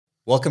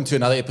Welcome to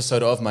another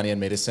episode of Money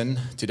and Medicine.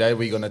 Today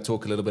we're going to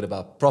talk a little bit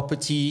about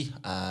property.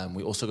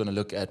 We're also going to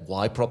look at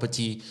why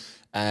property.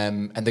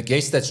 And the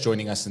guest that's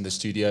joining us in the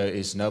studio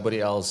is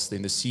nobody else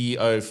than the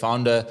CEO,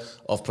 founder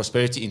of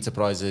Prosperity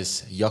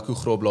Enterprises, Jaco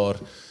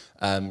Grobbelaar.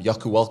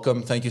 Jaco,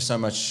 welcome. Thank you so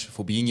much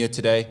for being here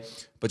today.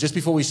 But just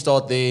before we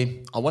start there,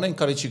 I want to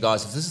encourage you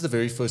guys, if this is the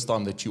very first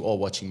time that you are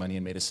watching Money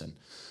and Medicine,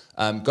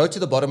 go to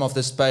the bottom of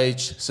this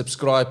page,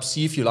 subscribe,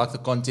 see if you like the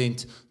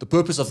content. The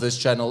purpose of this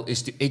channel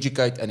is to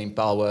educate and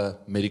empower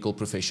medical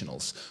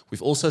professionals.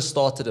 We've also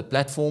started a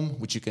platform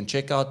which you can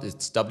check out.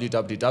 It's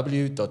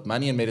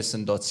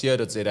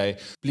www.moneyandmedicine.co.za.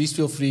 Please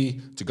feel free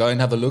to go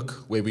and have a look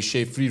where we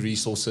share free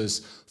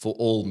resources for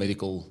all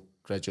medical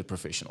graduate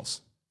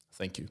professionals.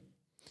 Thank you.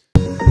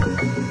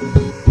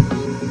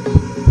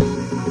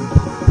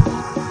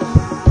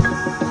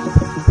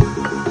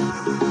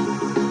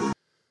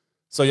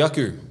 So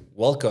Jaco,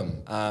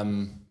 welcome.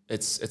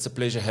 It's a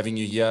pleasure having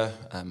you here.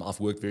 I've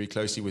worked very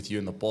closely with you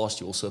in the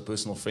past. You're also a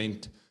personal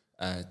friend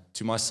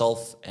to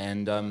myself.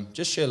 And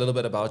just share a little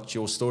bit about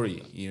your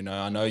story. You know,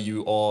 I know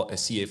you are a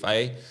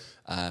CFA,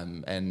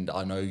 and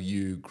I know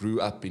you grew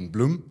up in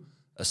Bloem,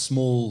 a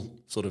small,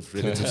 sort of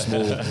relative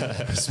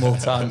small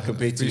town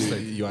compared to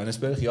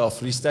Johannesburg,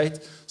 Free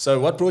State. So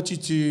what brought you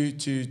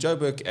to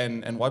Joburg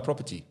and why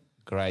property?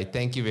 Great.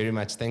 Thank you very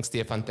much. Thanks,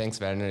 Stefan. Thanks,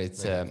 Werner.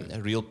 It's a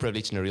real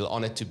privilege and a real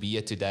honor to be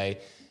here today.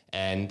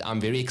 And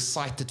I'm very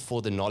excited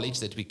for the knowledge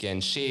that we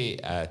can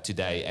share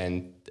today.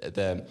 And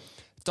the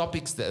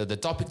topic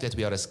that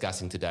we are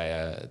discussing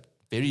today,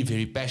 very,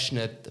 very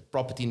passionate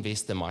property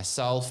investor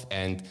myself.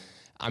 And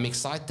I'm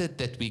excited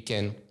that we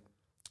can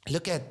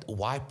look at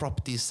why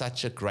property is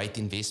such a great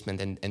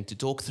investment and to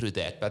talk through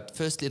that. But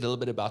firstly, a little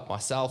bit about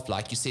myself.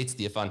 Like you said,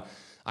 Stefan,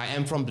 I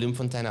am from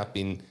Bloemfontein. I've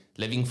been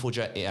living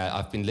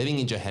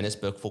in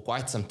Johannesburg for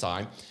quite some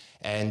time,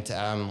 and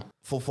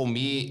for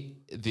me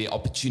the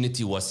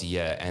opportunity was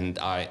here, and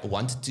I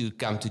wanted to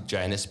come to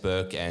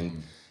Johannesburg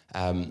and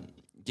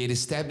get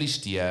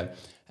established here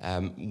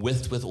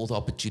with all the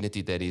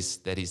opportunity that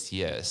is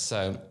here.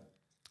 So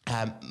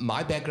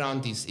my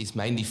background is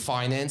mainly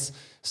finance.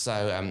 So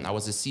I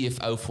was a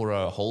CFO for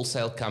a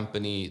wholesale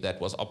company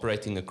that was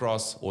operating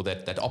across, or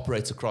that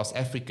operates across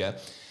Africa,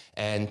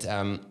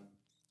 and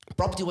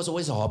property was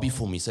always a hobby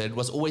for me, so it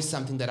was always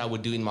something that I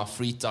would do in my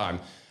free time.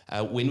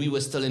 When we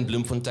were still in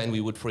Bloemfontein,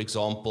 we would, for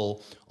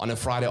example, on a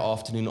Friday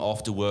afternoon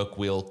after work,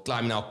 we'll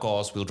climb in our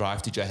cars, we'll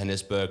drive to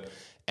Johannesburg,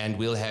 and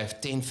we'll have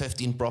 10,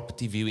 15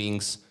 property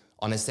viewings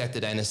on a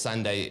Saturday and a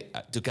Sunday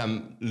to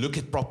come look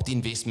at property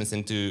investments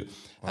and to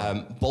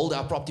build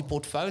our property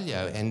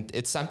portfolio. And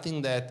it's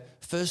something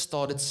that first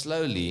started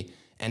slowly,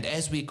 and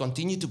as we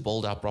continue to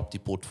build our property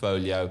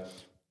portfolio,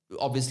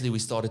 obviously we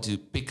started to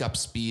pick up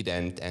speed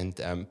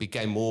and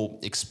became more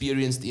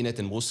experienced in it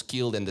and more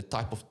skilled, and the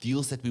type of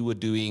deals that we were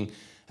doing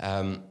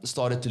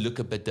started to look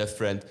a bit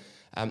different.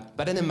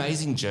 But an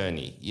amazing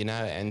journey, you know,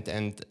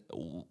 and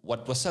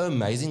what was so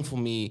amazing for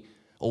me,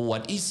 or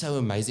what is so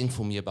amazing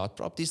for me about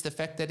property, is the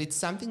fact that it's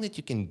something that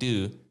you can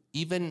do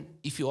even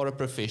if you are a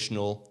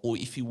professional, or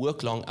if you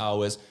work long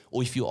hours,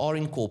 or if you are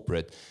in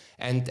corporate.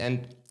 And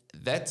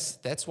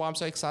that's why I'm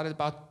so excited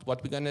about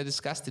what we're going to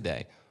discuss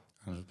today.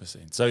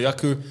 100%. So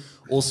Jaco,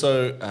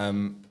 also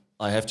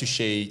I have to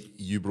share,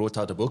 you brought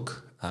out a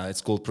book.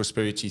 It's called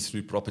Prosperity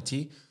Through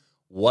Property.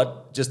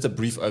 Just a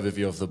brief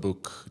overview of the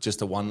book,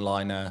 just a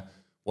one-liner.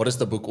 What is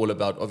the book all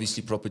about?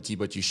 Obviously property,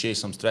 but you share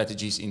some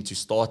strategies into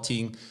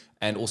starting,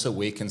 and also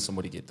where can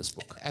somebody get this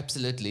book?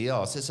 Absolutely,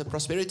 yeah. So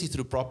Prosperity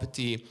Through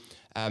Property,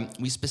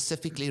 we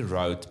specifically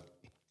wrote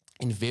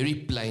in very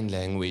plain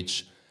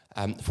language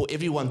for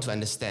everyone to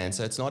understand.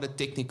 So it's not a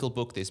technical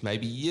book. There's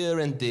maybe here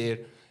and there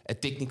a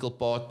technical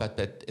part, but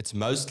it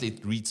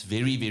reads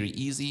very, very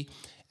easy.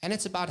 And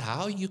it's about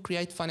how you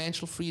create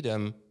financial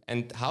freedom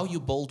and how you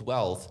build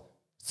wealth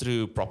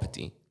through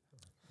property.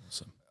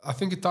 Awesome. I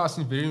think it ties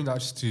in very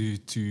much to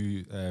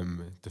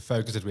the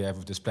focus that we have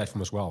with this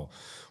platform as well.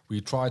 We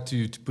try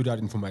to put out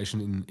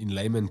information in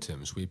layman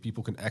terms, where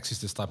people can access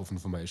this type of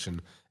information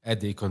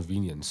at their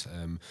convenience.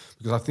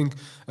 Because I think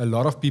a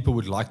lot of people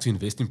would like to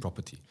invest in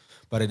property,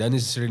 but they don't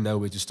necessarily know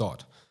where to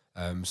start.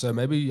 So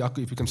maybe,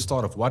 Jaco, if you can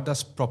start off, what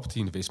does property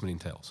investment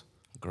entails?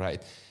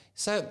 Great.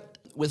 So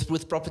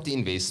with property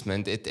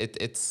investment,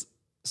 it's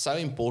so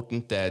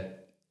important that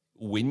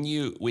when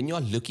you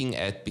are looking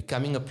at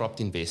becoming a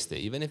property investor,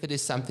 even if it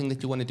is something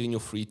that you want to do in your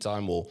free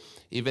time, or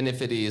even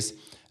if it is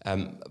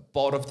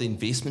part of the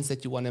investments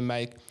that you want to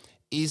make,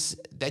 is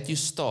that you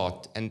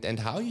start, and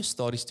how you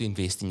start is to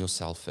invest in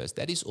yourself first.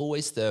 That is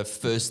always the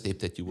first step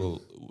that you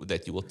will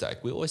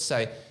take. We always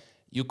say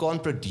you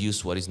can't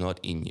produce what is not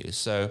in you.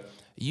 So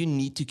you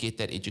need to get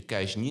that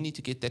education. You need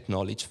to get that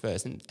knowledge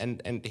first.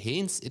 And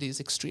hence, it is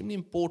extremely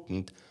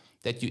important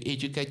that you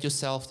educate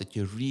yourself, that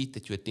you read,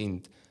 that you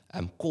attend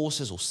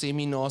courses or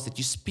seminars, that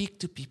you speak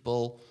to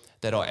people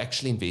that are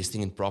actually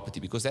investing in property,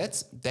 because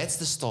that's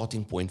the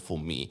starting point for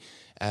me.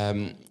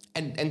 And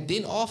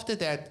then after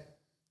that,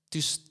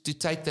 to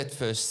take that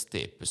first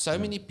step. So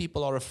many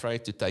people are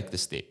afraid to take the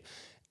step.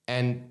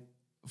 And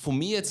for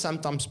me, it's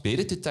sometimes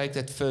better to take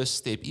that first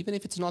step, even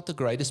if it's not the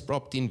greatest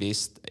property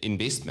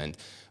investment,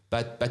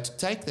 but to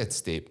take that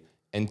step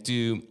and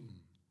to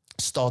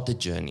start the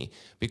journey.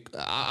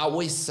 I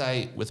always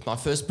say with my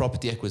first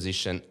property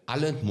acquisition, I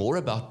learned more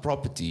about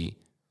property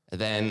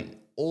than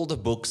all the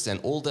books and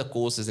all the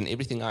courses and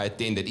everything I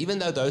attended, even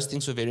though those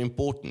things were very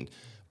important.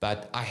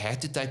 But I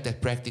had to take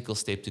that practical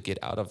step to get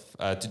out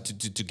of,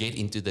 to get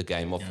into the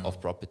game of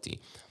property.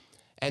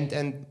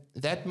 And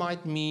that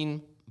might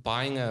mean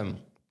buying a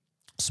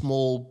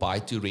small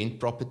buy-to-rent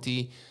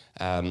property,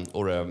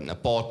 or an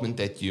apartment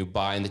that you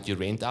buy and that you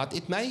rent out.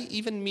 It may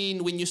even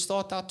mean when you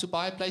start out to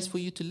buy a place for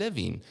you to live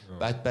in,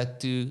 but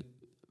to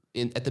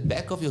at the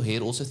back of your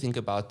head also think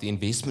about the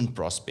investment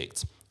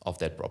prospects of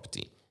that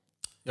property.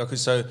 Jaco,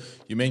 so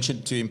you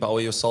mentioned to empower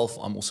yourself.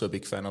 I'm also a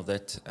big fan of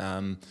that.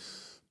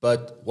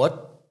 But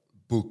what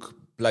book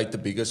played the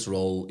biggest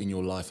role in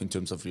your life in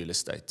terms of real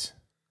estate?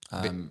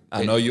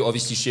 I know you're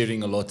obviously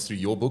sharing a lot through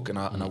your book, and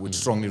I would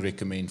strongly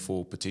recommend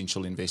for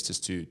potential investors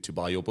to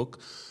buy your book.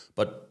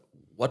 But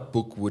what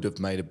book would have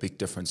made a big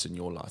difference in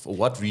your life, or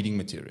what reading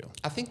material?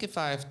 I think if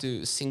I have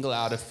to single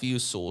out a few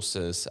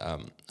sources,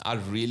 I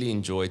really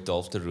enjoyed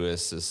Dolph de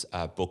Roos's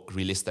book,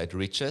 Real Estate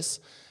Riches.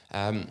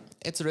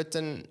 It's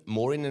written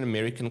more in an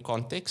American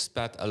context,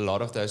 but a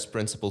lot of those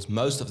principles,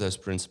 most of those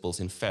principles,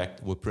 in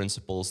fact, were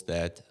principles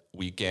that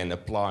we can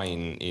apply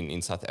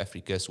in South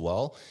Africa as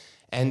well.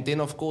 And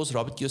then, of course,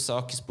 Robert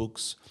Kiyosaki's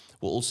books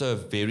were also a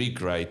very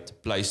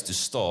great place to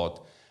start.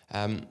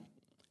 And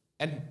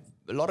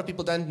a lot of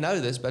people don't know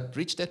this, but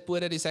Rich Dad Poor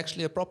Dad is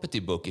actually a property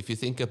book, if you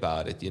think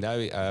about it. You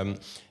know,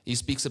 he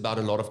speaks about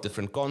a lot of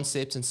different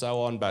concepts and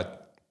so on,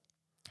 but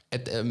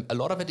a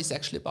lot of it is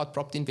actually about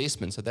property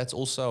investment. So that's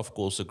also, of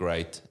course, a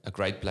great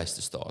place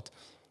to start.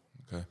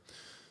 Okay.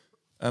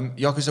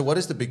 Jaco, so what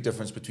is the big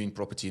difference between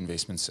property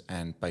investments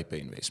and paper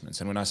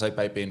investments? And when I say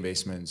paper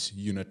investments,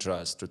 unit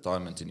trust,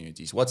 retirement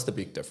annuities, what's the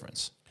big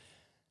difference?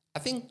 I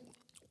think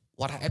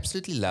what I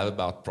absolutely love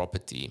about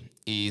property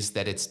is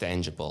that it's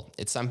tangible.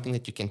 It's something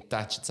that you can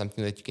touch. It's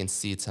something that you can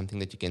see. It's something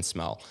that you can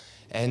smell.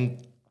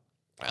 And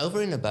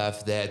over and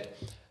above that,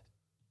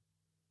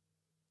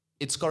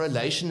 its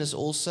correlation is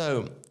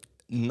also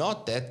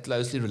not that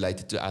closely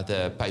related to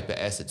other paper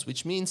assets,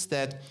 which means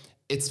that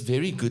it's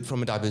very good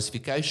from a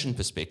diversification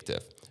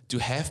perspective to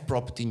have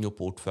property in your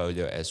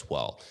portfolio as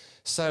well.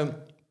 So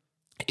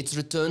its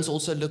returns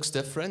also looks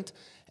different.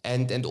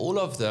 And all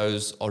of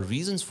those are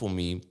reasons for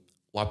me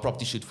why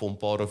property should form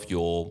part of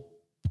your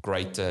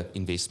greater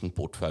investment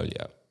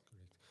portfolio.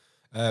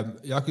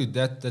 Jaco,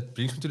 that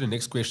brings me to the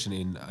next question.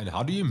 And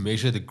how do you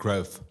measure the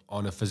growth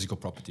on a physical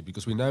property?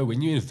 Because we know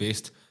when you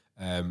invest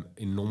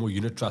in normal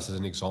unit trust, as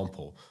an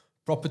example,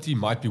 property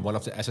might be one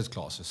of the asset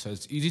classes. So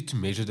it's easy to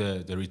measure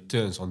the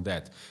returns on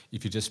that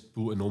if you just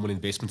pull a normal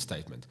investment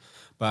statement.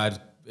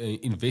 But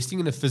investing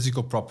in a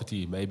physical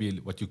property, maybe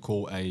what you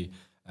call a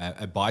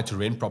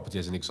buy-to-rent property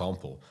as an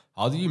example,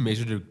 how do you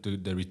measure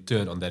the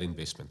return on that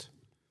investment?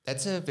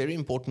 That's a very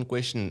important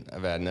question,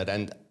 Werner,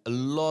 and a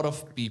lot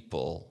of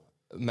people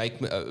make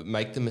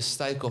the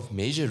mistake of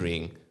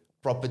measuring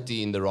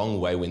property in the wrong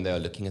way when they are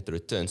looking at the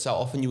return. So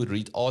often you would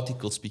read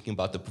articles speaking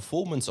about the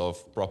performance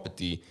of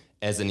property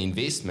as an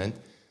investment,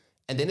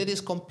 and then it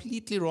is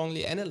completely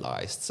wrongly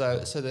analyzed. So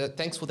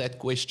thanks for that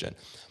question.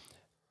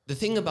 The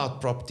thing about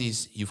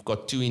properties, you've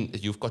got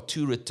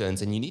two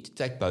returns, and you need to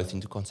take both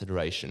into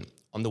consideration.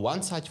 On the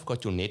one side, you've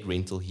got your net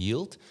rental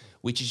yield,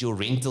 which is your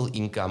rental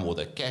income or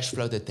the cash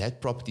flow that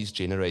property is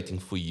generating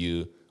for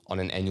you on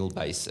an annual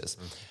basis.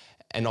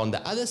 And on the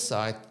other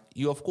side,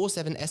 you of course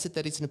have an asset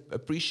that is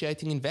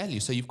appreciating in value.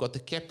 So you've got the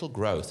capital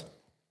growth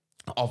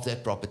of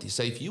that property.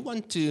 So if you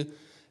want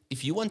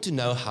to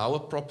know how a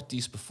property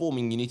is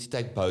performing, you need to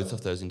take both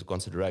of those into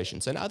consideration.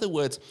 So in other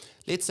words,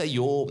 let's say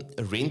your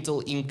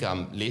rental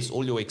income less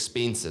all your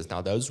expenses.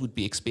 Now those would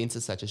be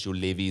expenses such as your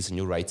levies and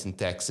your rates and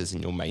taxes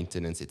and your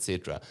maintenance,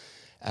 etc.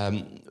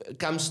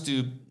 Comes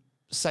to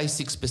say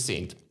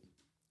 6%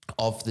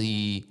 of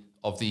the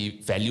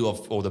value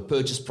of or the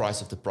purchase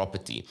price of the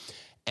property.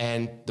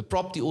 And the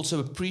property also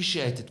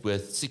appreciated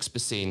with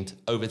 6%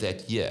 over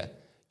that year.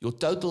 Your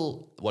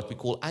total, what we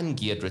call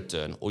ungeared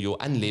return or your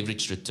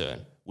unleveraged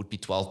return would be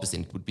 12%.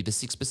 It would be the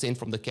 6%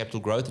 from the capital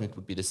growth, and it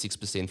would be the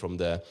 6% from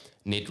the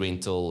net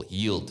rental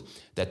yield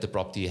that the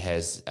property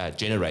has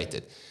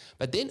generated.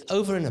 But then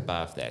over and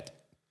above that,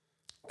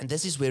 and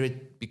this is where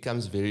it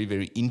becomes very,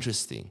 very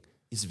interesting,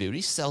 is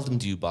very seldom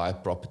do you buy a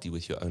property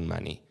with your own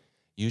money.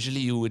 Usually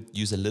you would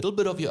use a little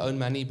bit of your own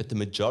money, but the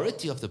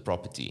majority of the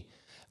property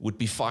would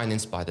be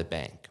financed by the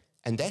bank.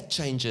 And that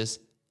changes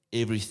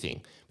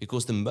everything,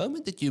 because the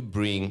moment that you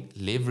bring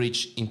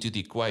leverage into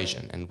the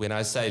equation, and when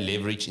I say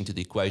leverage into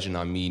the equation,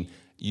 I mean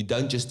you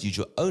don't just use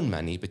your own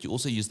money, but you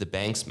also use the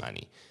bank's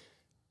money.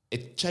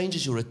 It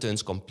changes your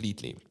returns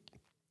completely.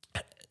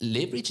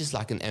 Leverage is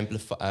like an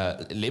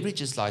amplifier.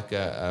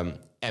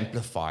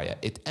 Amplifier.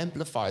 It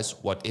amplifies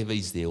whatever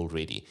is there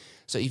already.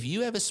 So if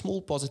you have a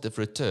small positive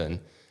return,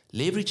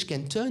 leverage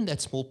can turn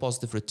that small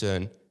positive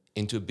return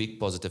into a big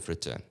positive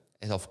return.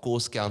 it of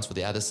course counts for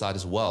the other side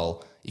as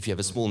well. If you have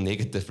a small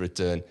negative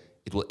return,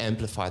 it will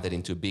amplify that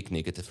into a big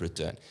negative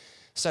return.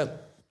 So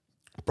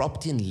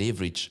property and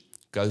leverage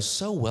go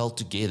so well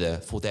together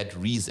for that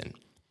reason.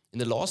 In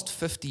the last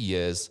 50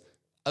 years,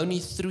 only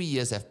 3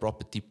 years have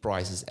property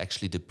prices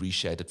actually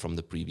depreciated from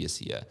the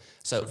previous year.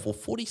 So for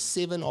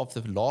 47 of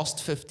the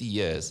last 50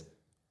 years,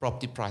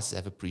 property prices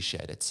have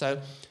appreciated. So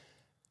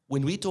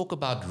when we talk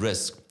about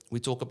risk, we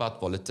talk about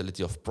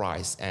volatility of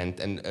price,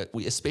 and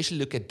we especially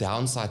look at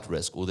downside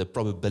risk, or the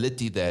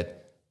probability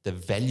that the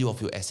value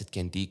of your asset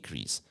can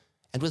decrease.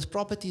 And with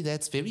property,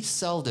 that's very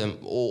seldom,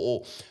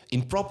 or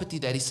in property,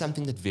 that is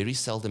something that very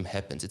seldom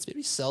happens. It's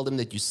very seldom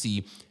that you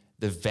see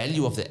the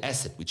value of the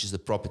asset, which is the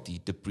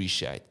property,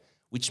 depreciate,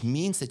 which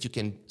means that you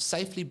can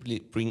safely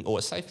bring,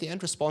 or safely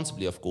and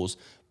responsibly, of course,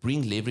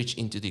 bring leverage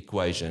into the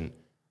equation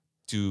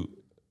to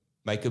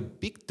make a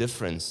big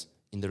difference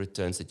in the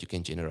returns that you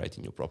can generate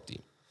in your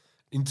property.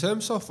 In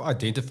terms of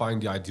identifying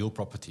the ideal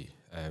property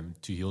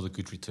to yield a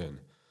good return,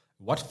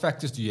 what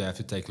factors do you have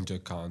to take into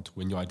account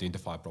when you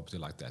identify a property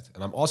like that?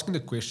 And I'm asking the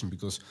question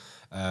because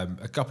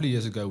a couple of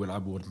years ago when I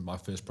bought my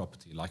first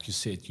property, like you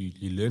said,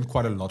 you learn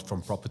quite a lot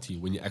from property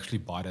when you actually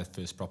buy that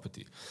first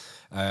property.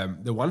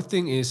 The one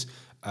thing is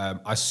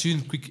I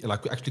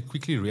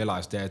quickly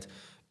realized that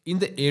in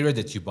the area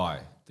that you buy,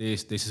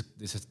 there's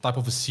a type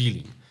of a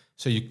ceiling.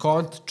 So you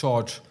can't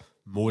charge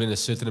more than a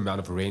certain amount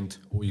of rent,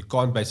 or you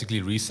can't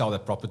basically resell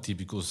that property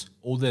because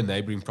all the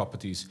neighboring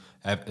properties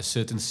have a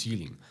certain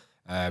ceiling.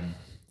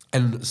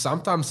 And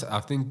sometimes I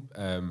think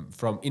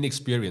from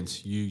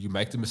inexperience, you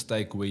make the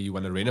mistake where you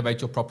want to renovate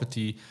your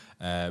property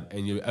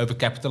and you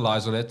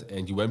overcapitalize on it,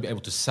 and you won't be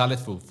able to sell it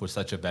for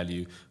such a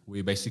value.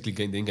 We're basically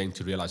then going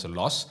to realize a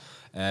loss.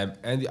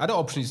 And the other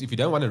option is, if you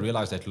don't want to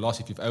realize that loss,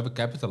 if you've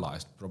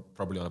overcapitalized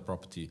probably on a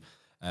property,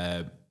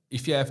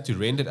 if you have to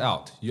rent it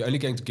out, you're only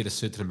going to get a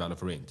certain amount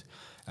of rent.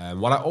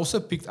 What I also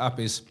picked up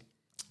is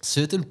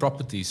certain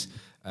properties,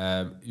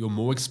 your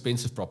more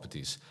expensive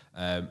properties,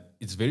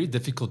 it's very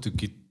difficult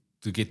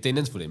to get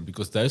tenants for them,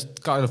 because those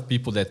kind of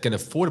people that can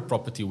afford a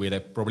property where they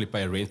probably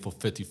pay a rent for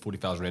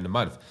 40,000 Rand a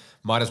month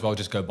might as well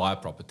just go buy a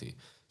property.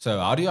 So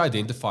how do you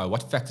identify,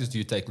 what factors do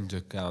you take into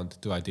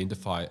account to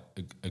identify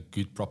a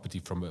good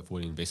property for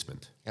an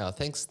investment? Yeah,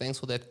 thanks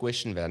for that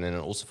question, Van, and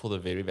also for the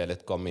very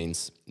valid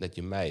comments that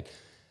you made.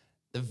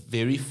 The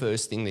very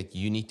first thing that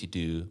you need to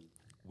do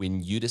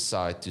when you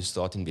decide to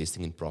start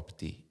investing in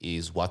property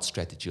is, what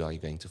strategy are you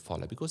going to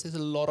follow? Because there's a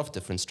lot of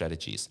different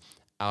strategies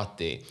out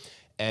there.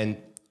 And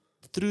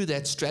through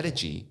that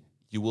strategy,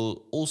 you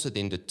will also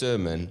then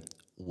determine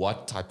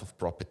what type of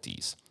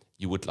properties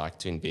you would like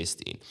to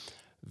invest in.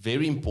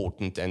 Very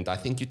important, and I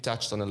think you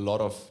touched on a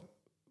lot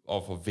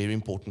of very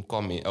important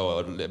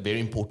very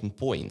important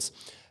points.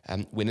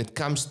 When it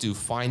comes to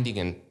finding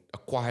and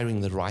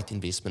acquiring the right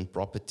investment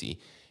property,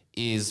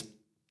 is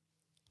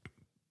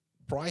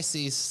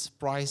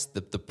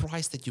the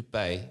price that you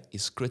pay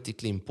is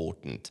critically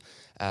important.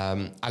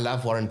 I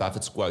love Warren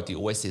Buffett's quote. He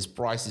always says,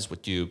 price is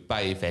what you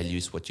pay, value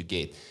is what you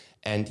get.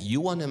 And you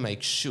want to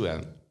make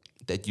sure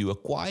that you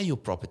acquire your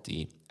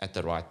property at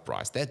the right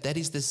price. That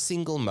is the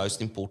single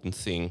most important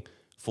thing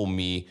for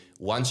me.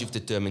 Once you've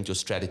determined your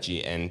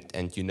strategy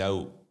and you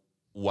know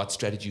what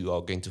strategy you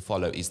are going to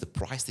follow, is the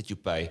price that you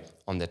pay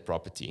on that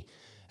property.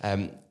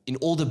 In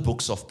all the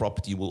books of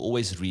property, you will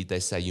always read, they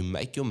say you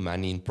make your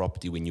money in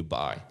property when you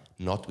buy,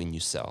 not when you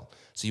sell.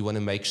 So you want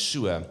to make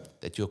sure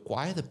that you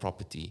acquire the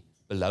property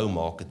below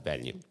market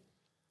value.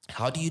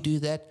 How do you do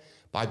that?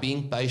 By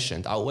being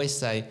patient. I always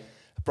say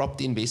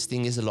property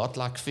investing is a lot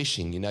like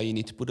fishing. You know, you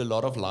need to put a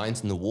lot of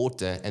lines in the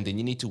water and then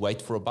you need to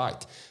wait for a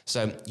bite.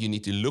 So you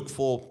need to look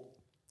for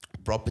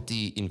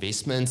property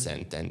investments,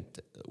 and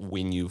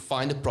when you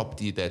find a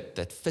property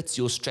that fits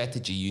your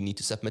strategy, you need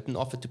to submit an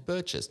offer to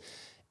purchase.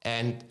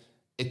 And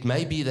it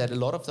may be that a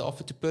lot of the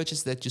offer to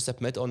purchase that you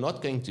submit are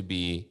not going to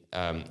be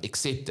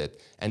accepted,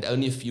 and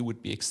only a few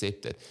would be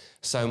accepted.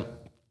 So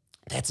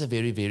that's a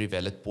very, very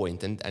valid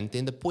point. And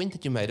then the point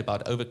that you made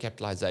about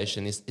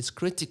overcapitalization is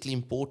critically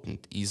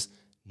important, is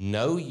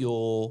know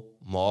your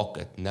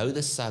market, know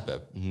the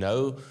suburb,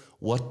 know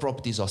what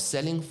properties are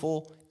selling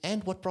for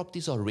and what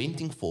properties are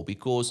renting for,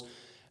 because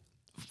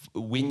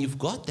when you've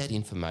got that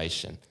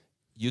information,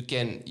 you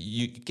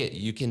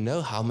can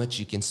know how much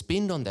you can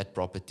spend on that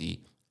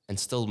property and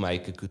still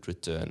make a good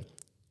return,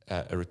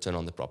 a return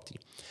on the property.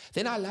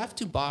 Then I love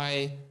to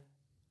buy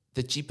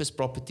the cheapest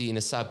property in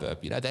a suburb.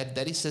 You know,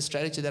 that is a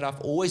strategy that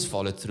I've always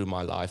followed through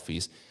my life.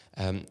 Is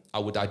I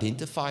would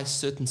identify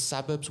certain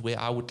suburbs where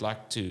I would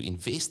like to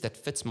invest that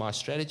fits my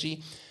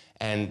strategy,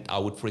 and I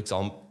would, for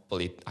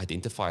example,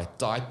 identify a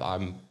type.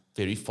 I'm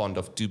very fond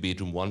of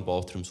 2-bedroom,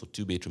 1-bathrooms, or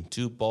 2-bedroom,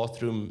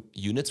 2-bathroom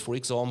units, for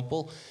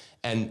example.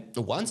 And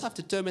once I've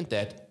determined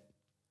that,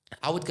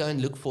 I would go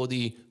and look for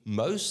the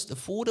most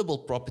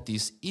affordable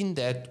properties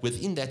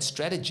within that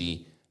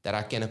strategy that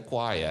I can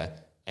acquire,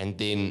 and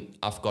then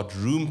I've got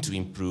room to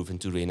improve and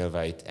to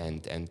renovate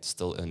and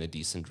still earn a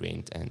decent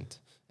rent and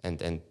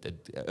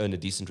earn a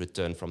decent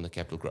return from the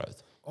capital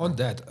growth. On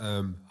that,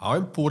 how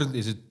important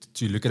is it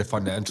to look at the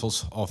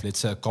financials of, let's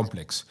say, a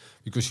complex?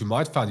 Because you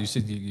might find, you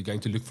said you're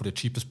going to look for the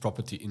cheapest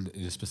property in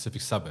a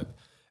specific suburb.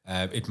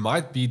 It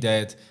might be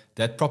that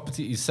that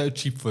property is so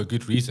cheap for a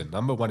good reason.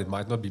 Number one, it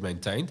might not be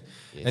maintained.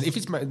 Yes. And if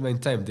it's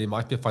maintained, there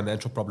might be a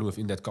financial problem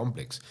within that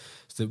complex,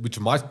 so, which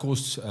might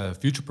cause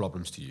future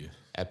problems to you.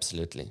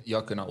 Absolutely.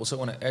 Jaco, and I also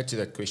want to add to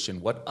that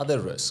question, what other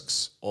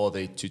risks are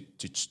there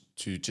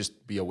to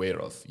just be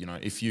aware of? You know,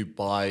 if you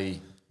buy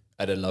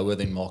at a lower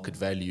than market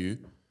value,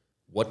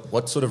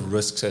 what sort of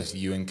risks have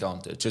you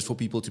encountered, just for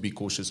people to be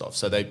cautious of?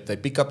 So they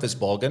pick up this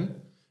bargain,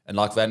 and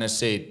like Werner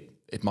said,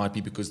 it might be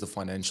because the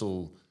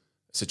financial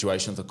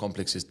situation of the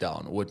complex is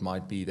down, or it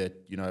might be that,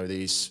 you know,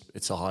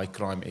 it's a high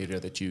crime area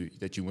that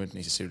you weren't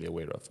necessarily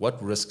aware of.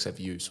 What risks have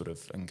you sort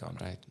of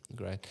encountered?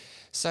 Great.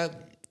 So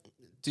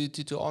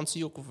to answer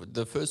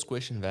the first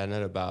question,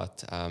 Werner,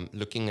 about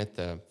looking at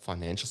the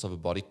financials of a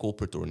body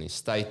corporate or an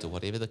estate or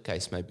whatever the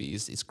case may be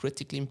is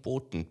critically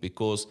important,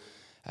 because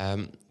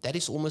that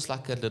is almost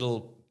like a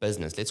little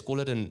business. Let's call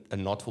it a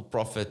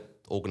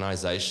not-for-profit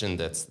organization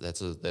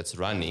that's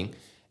running,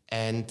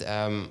 and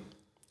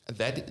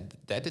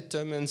that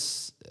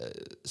determines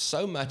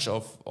so much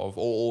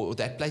or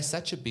that plays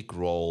such a big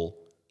role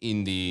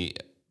in the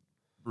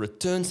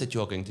returns that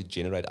you are going to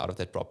generate out of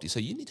that property. So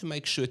you need to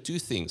make sure two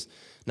things.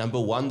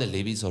 Number one, the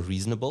levies are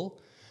reasonable,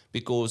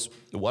 because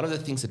one of the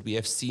things that we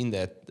have seen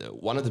that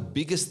one of the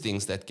biggest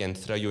things that can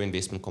throw your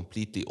investment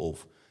completely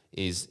off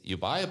is you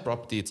buy a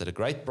property, it's at a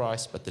great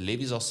price, but the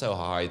levies are so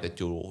high that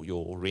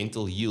your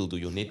rental yield or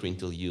your net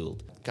rental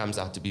yield comes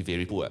out to be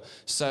very poor.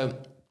 So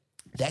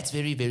that's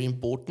very, very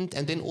important.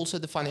 And then also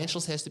the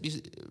financials has to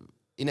be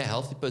in a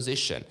healthy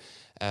position.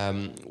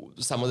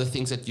 Some of the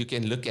things that you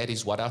can look at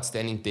is what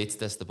outstanding debts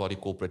does the body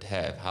corporate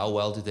have? How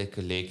well do they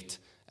collect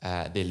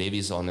their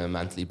levies on a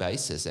monthly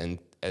basis? And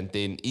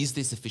then is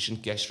there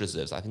sufficient cash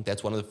reserves? I think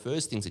that's one of the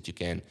first things that you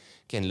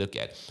can look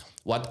at.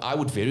 What I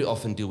would very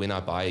often do when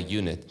I buy a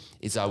unit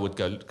is I would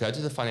go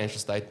to the financial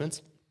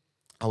statements.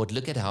 I would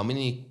look at how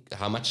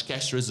much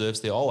cash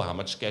reserves there are, or how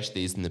much cash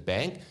there is in the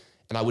bank,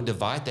 and I would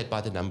divide that by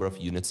the number of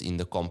units in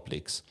the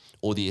complex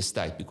or the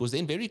estate, because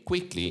then very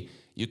quickly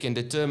you can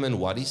determine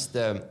what is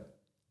the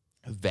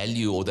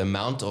value or the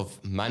amount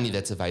of money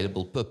that's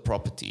available per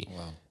property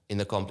in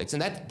the complex.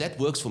 And that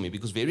works for me,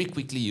 because very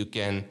quickly you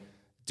can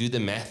do the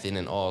math in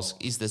and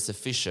ask, is this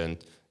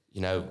sufficient?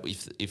 You know,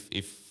 if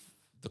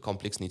the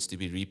complex needs to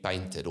be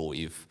repainted, or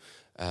if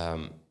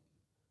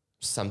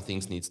some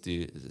things needs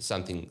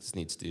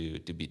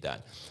to be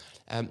done.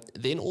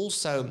 Then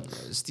also,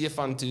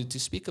 Stefan, to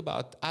speak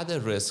about other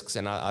risks,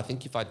 and I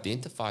think you've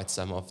identified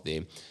some of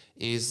them,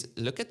 is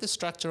look at the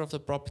structure of the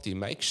property.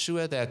 Make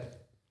sure that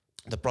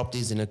the property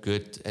is in a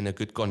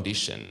good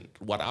condition.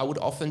 What I would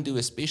often do,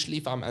 especially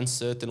if I'm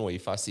uncertain or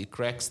if I see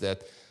cracks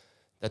that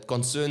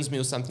concerns me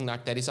or something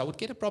like that, is I would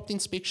get a property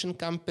inspection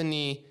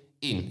company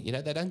in. You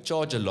know, they don't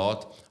charge a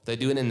lot. They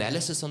do an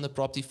analysis on the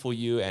property for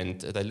you,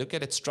 and they look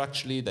at it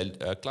structurally. They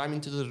climb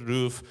into the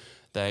roof.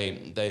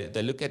 They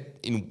look at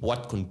in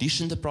what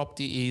condition the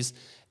property is,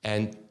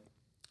 and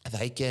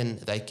they can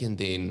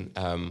then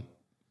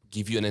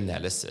give you an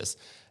analysis.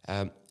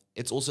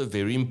 It's also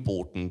very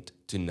important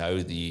to know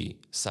the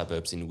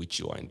suburbs in which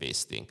you are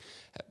investing.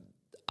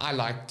 I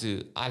like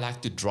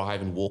to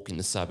drive and walk in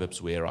the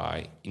suburbs where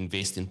I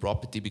invest in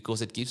property,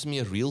 because it gives me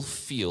a real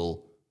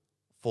feel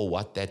for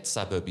what that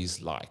suburb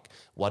is like.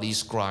 What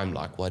is crime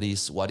like? What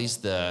is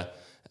the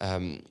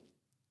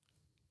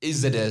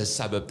is it a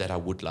suburb that I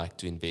would like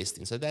to invest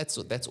in? So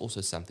that's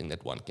also something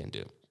that one can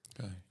do.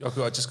 Okay.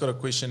 Jaco, I just got a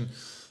question.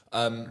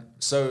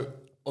 So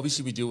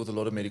obviously we deal with a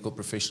lot of medical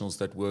professionals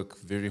that work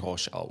very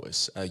harsh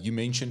hours. You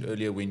mentioned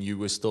earlier when you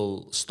were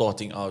still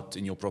starting out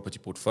in your property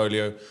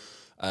portfolio,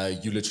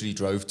 you literally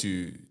drove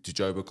to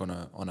Joburg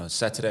on a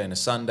Saturday and a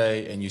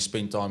Sunday, and you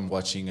spent time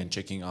watching and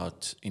checking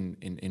out in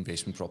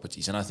investment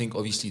properties. And I think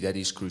obviously that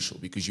is crucial,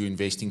 because you're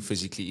investing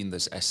physically in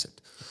this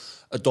asset.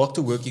 A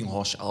doctor working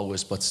harsh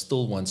hours but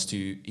still wants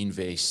to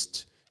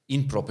invest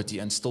in property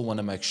and still want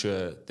to make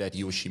sure that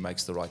he or she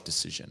makes the right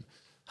decision.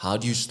 How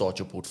do you start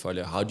your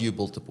portfolio? How do you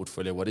build the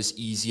portfolio? What is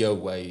easier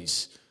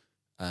ways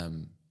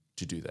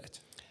to do that?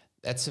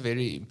 That's a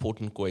very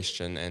important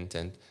question,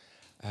 and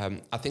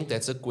I think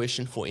that's a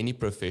question for any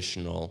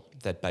professional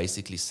that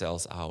basically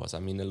sells hours. I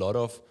mean, a lot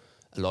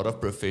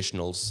of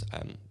professionals,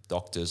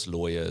 doctors,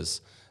 lawyers,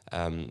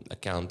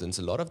 accountants,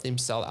 a lot of them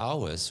sell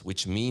hours,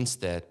 which means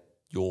that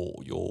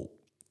your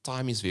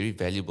time is very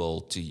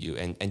valuable to you,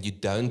 and you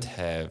don't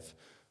have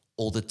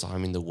all the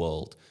time in the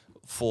world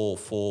for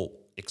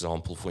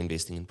example, for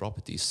investing in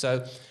properties.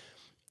 So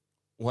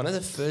one of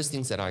the first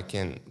things that I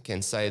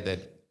can say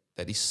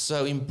that is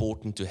so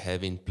important to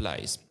have in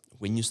place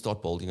when you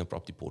start building a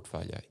property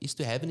portfolio is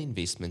to have an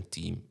investment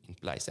team in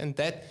place. And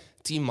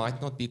that team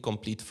might not be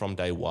complete from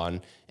day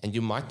one, and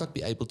you might not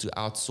be able to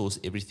outsource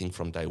everything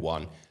from day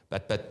one,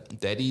 but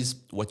that is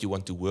what you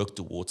want to work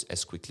towards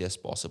as quickly as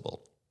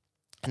possible.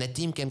 And a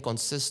team can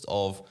consist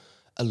of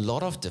a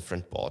lot of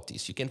different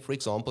parties. You can, for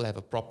example, have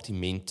a property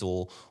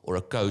mentor or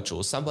a coach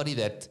or somebody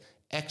that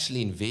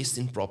actually invest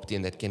in property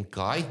and that can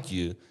guide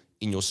you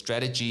in your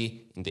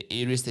strategy, in the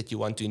areas that you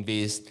want to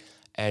invest,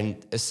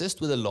 and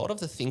assist with a lot of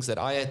the things that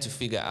I had to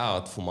figure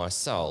out for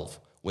myself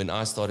when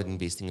I started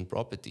investing in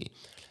property.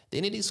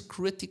 Then it is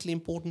critically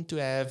important to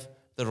have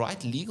the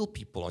right legal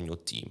people on your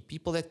team,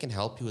 people that can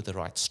help you with the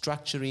right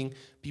structuring,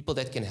 people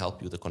that can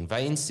help you with the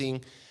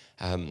conveyancing,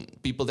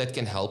 people that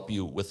can help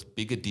you with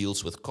bigger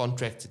deals, with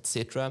contracts,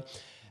 etc.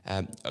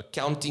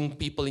 Accounting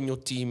people in your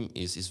team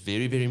is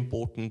very, very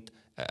important.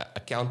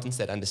 Accountants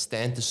that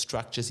understand the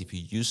structures, if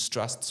you use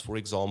trusts, for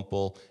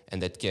example,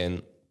 and that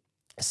can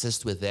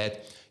assist with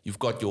that. You've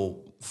got your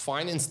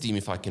finance team,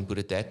 if I can put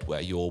it that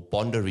way, your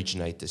bond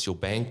originators, your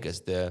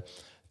bankers, the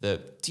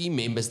team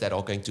members that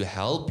are going to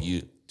help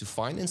you to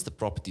finance the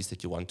properties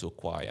that you want to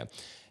acquire.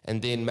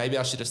 And then maybe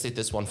I should have said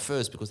this one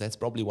first, because that's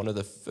probably one of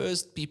the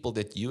first people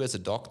that you as a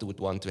doctor would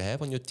want to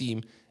have on your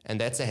team, and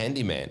that's a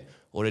handyman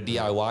or a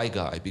DIY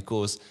guy,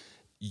 because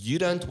you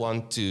don't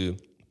want to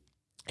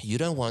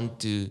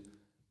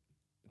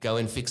go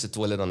and fix a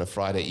toilet on a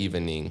Friday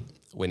evening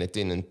when a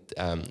tenant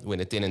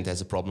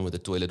has a problem with the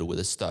toilet or with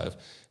a stove.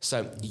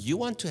 So you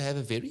want to have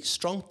a very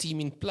strong team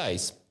in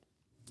place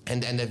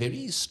and a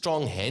very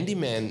strong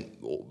handyman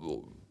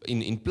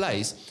in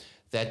place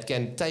that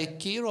can take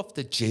care of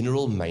the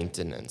general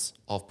maintenance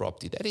of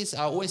property. That is,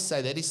 I always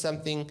say, that is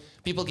something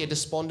people get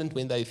despondent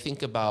when they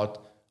think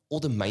about all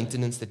the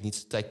maintenance that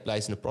needs to take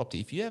place in a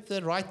property. If you have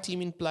the right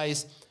team in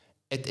place,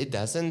 it's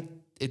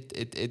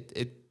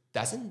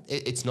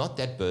not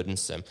that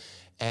burdensome.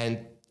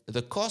 And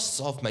the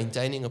costs of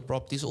maintaining a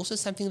property is also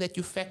something that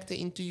you factor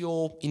into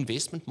your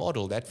investment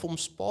model. That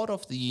forms part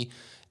of the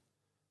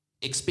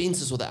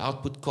expenses or the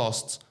output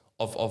costs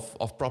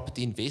of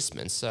property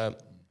investments. So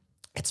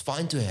it's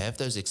fine to have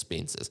those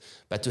expenses,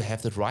 but to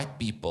have the right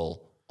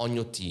people on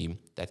your team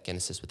that can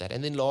assist with that.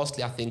 And then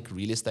lastly, I think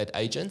real estate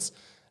agents,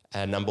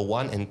 number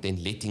one, and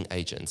then letting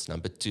agents,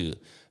 number two,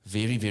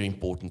 very, very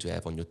important to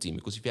have on your team,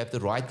 because if you have the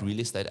right real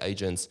estate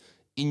agents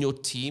in your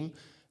team,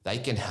 they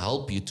can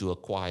help you to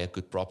acquire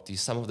good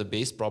properties, some of the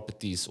best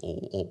properties,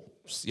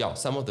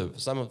 some of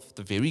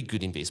the very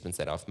good investments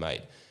that I've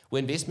made were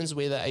investments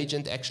where the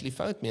agent actually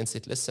phoned me and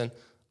said, listen,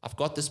 I've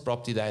got this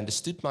property, they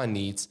understood my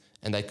needs,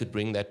 and they could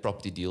bring that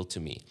property deal to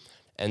me.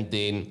 And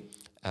then,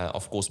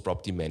 of course,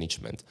 property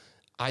management.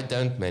 I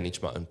don't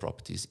manage my own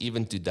properties,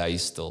 even today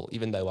still,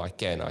 even though I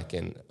can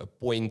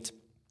appoint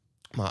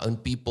my own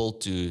people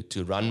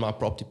to run my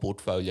property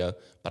portfolio,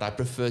 but I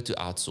prefer to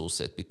outsource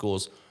it,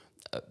 because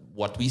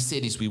what we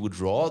said is we would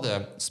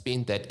rather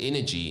spend that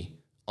energy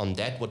on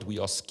that what we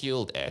are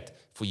skilled at.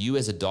 For you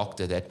as a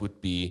doctor, that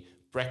would be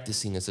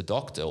practicing as a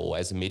doctor or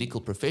as a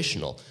medical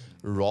professional.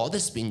 Rather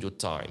spend your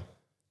time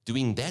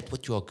doing that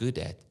what you are good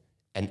at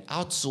and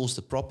outsource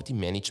the property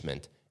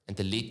management and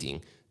the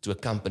letting to a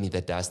company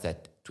that does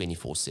that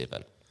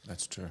 24/7.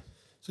 That's true.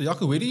 So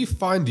Jaco, where do you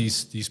find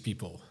these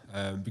people?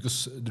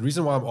 Because the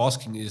reason why I'm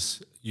asking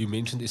is, you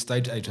mentioned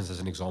estate agents as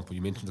an example,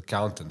 you mentioned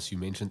accountants, you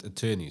mentioned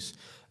attorneys.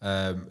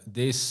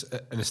 There's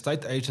an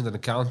estate agent and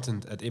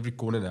accountant at every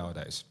corner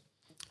nowadays.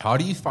 How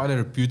do you find a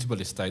reputable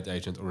estate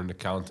agent or an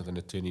accountant, an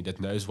attorney that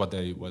knows what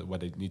they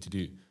need to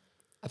do?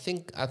 I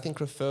think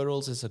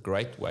referrals is a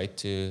great way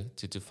to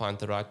find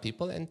the right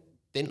people, and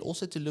then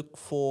also to look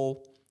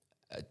for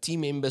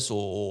team members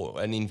or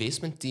an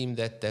investment team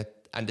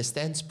that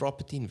understands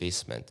property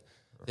investment.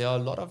 There are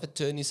a lot of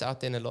attorneys out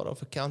there and a lot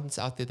of accountants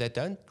out there that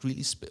don't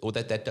really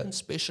that don't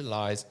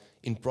specialize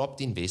in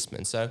property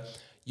investment. So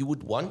you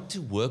would want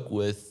to work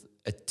with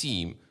a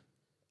team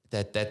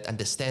that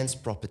understands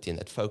property and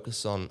that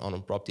focus on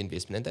property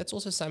investment. And that's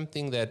also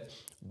something that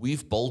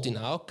we've built in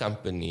our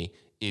company,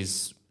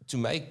 is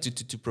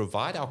to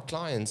provide our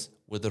clients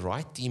with the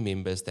right team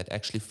members that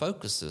actually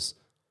focuses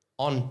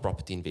on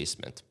property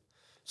investment.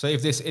 So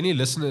if there's any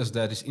listeners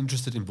that is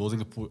interested in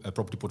building a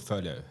property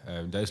portfolio,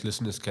 those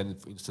listeners can,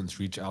 for instance,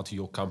 reach out to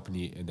your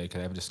company and they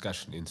can have a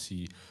discussion and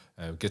see,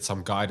 get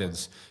some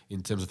guidance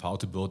in terms of how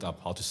to build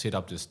up, how to set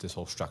up this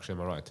whole structure.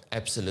 Am I right?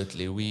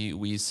 Absolutely.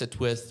 We sit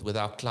with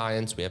our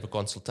clients. We have a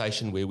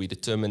consultation where we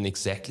determine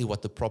exactly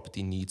what the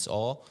property needs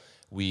are.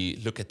 We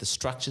look at the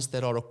structures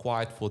that are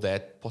required for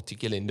that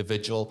particular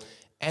individual,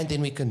 and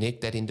then we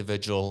connect that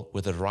individual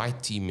with the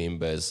right team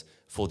members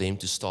for them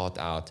to start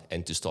out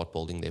and to start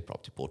building their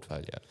property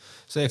portfolio.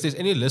 So if there's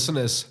any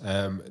listeners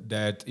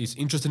that is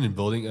interested in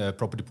building a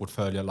property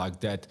portfolio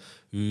like that,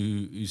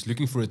 who is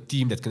looking for a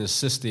team that can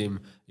assist them,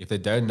 if they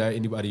don't know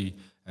anybody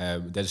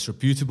that is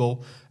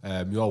reputable,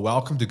 you are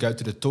welcome to go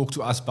to the Talk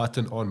to Us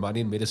button on Money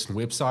and Medicine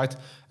website.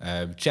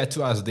 Chat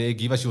to us there,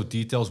 give us your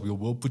details. We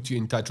will put you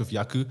in touch with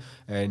Jaco,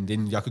 and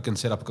then Jaco can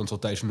set up a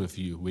consultation with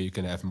you where you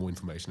can have more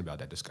information about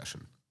that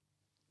discussion.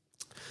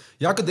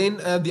 Jaco,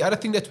 then the other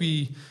thing that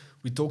we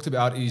talked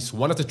about is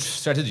one of the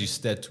strategies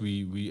that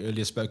we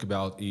earlier spoke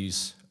about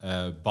is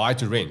buy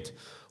to rent.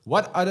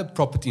 What other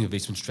property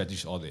investment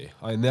strategies are there?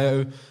 I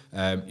know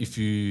if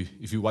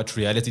you watch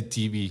reality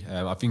TV,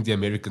 I think the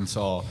Americans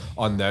are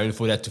known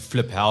for that, to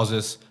flip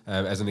houses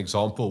as an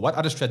example. What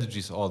other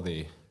strategies are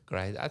there?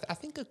 Great. I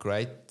think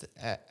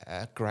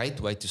a great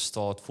way to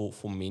start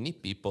for many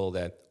people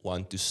that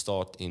want to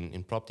start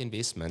in property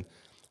investment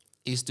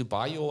is to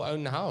buy your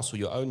own house or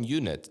your own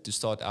unit to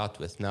start out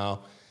with.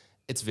 Now,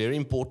 it's very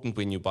important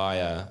when you buy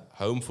a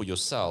home for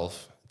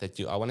yourself that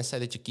I want to say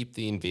that you keep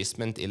the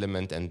investment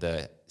element and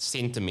the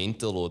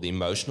sentimental or the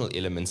emotional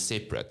element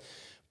separate.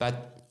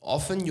 But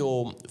often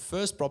your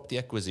first property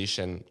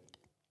acquisition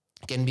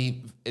can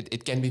be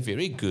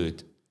very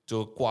good to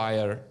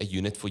acquire a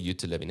unit for you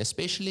to live in,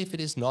 especially if it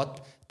is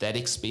not that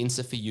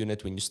expensive a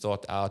unit when you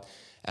start out.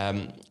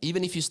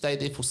 Even if you stay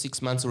there for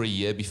 6 months or a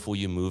year before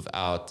you move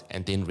out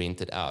and then rent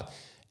it out.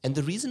 And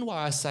the reason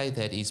why I say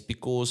that is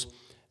because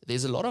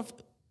there's a lot of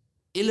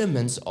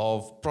elements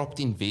of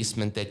property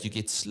investment that you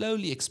get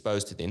slowly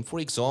exposed to then. For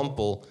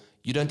example,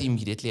 you don't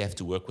immediately have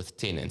to work with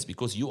tenants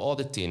because you are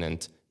the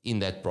tenant in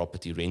that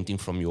property, renting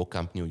from your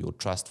company or your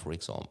trust, for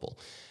example.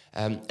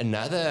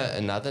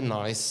 Another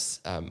nice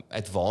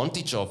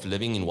advantage of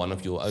living in one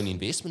of your own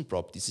investment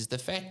properties is the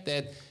fact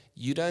that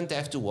you don't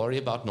have to worry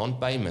about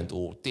non-payment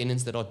or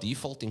tenants that are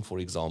defaulting, for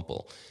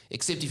example,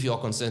 except if you are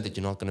concerned that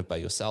you're not going to pay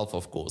yourself,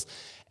 of course.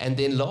 And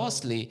then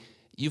lastly,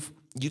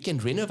 you can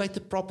renovate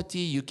the property,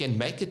 you can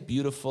make it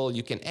beautiful,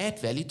 you can add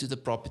value to the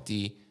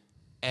property,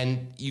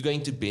 and you're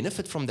going to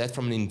benefit from that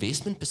from an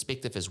investment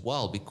perspective as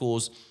well,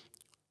 because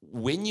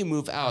when you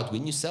move out,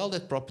 when you sell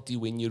that property,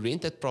 when you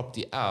rent that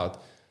property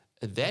out,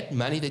 that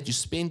money that you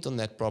spent on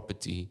that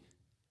property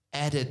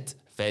added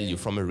value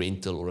from a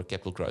rental or a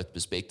capital growth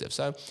perspective.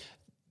 So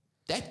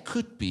that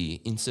could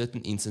be, in certain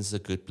instances, a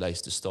good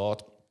place to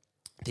start.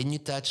 Then you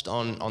touched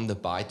on the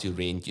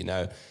buy-to-rent,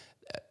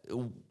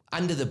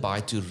 under the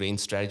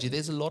buy-to-rent strategy,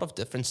 there's a lot of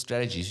different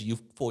strategies.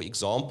 You've, for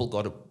example,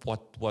 got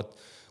what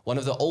one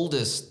of the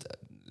oldest,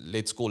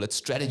 let's call it,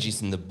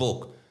 strategies in the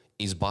book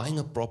is buying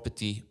a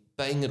property,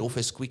 paying it off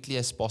as quickly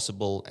as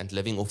possible and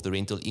living off the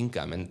rental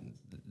income, and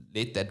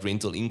let that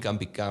rental income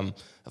become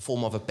a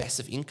form of a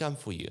passive income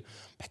for you.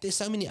 But there's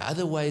so many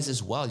other ways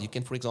as well. You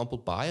can, for example,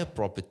 buy a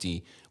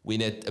property.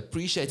 When it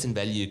appreciates in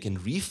value, you can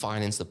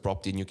refinance the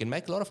property and you can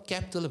make a lot of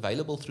capital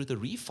available through the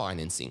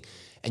refinancing.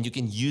 And you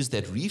can use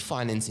that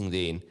refinancing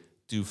then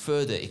to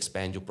further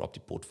expand your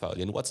property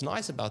portfolio. And what's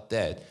nice about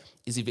that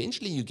is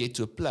eventually you get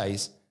to a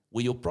place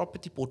where your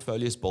property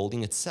portfolio is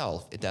building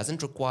itself. It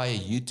doesn't require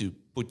you to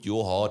put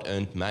your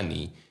hard-earned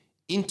money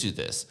into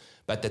this,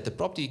 but that the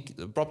property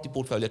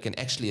portfolio can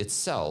actually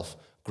itself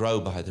grow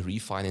by the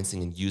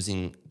refinancing and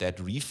using that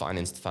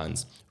refinanced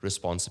funds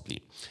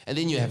responsibly. And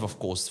then you have, of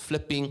course,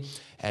 flipping,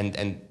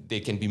 and there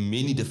can be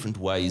many different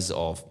ways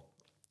of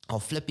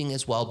flipping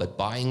as well, but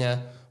buying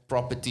a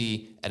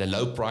property at a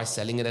low price,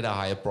 selling it at a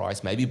higher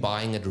price, maybe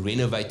buying it,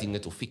 renovating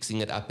it, or fixing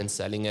it up and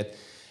selling it.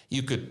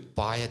 You could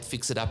buy it,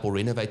 fix it up, or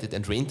renovate it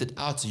and rent it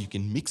out, so you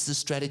can mix the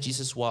strategies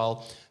as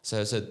well.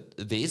 So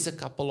there's a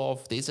couple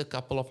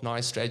of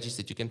nice strategies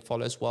that you can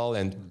follow as well.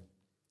 And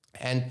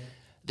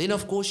then,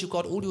 of course, you've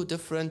got all your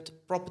different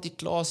property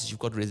classes. You've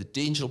got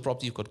residential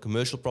property, you've got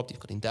commercial property,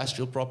 you've got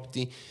industrial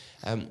property.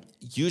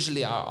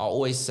 Usually, I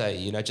always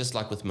say, just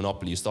like with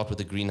Monopoly, you start with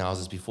the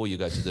greenhouses before you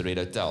go to the red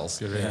hotels.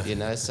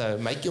 So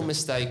make your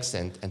mistakes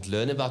and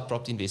learn about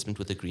property investment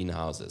with the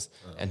greenhouses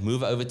and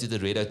move over to the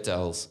red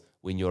hotels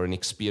when you're an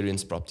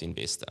experienced property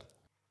investor.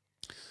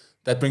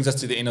 That brings us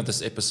to the end of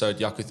this episode.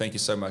 Jaco, thank you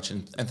so much.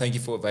 And thank you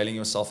for availing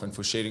yourself and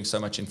for sharing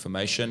so much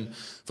information.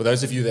 For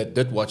those of you that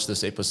did watch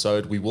this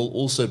episode, we will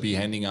also be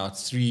handing out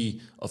 3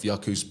 of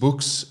Jaco's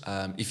books.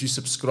 If you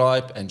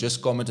subscribe and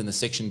just comment in the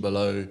section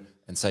below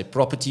and say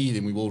property,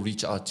 then we will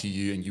reach out to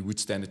you and you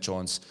would stand a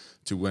chance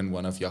to win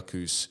one of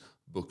Jaco's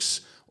books.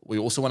 We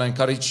also want to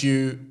encourage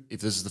you, if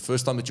this is the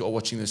first time that you are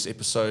watching this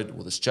episode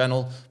or this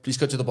channel, please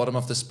go to the bottom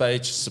of this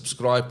page,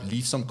 subscribe,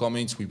 leave some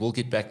comments. We will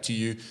get back to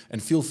you.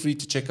 And feel free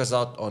to check us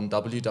out on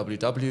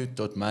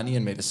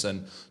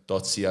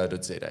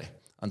www.moneyandmedicine.co.za.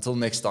 Until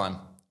next time,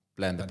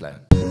 plan the plan.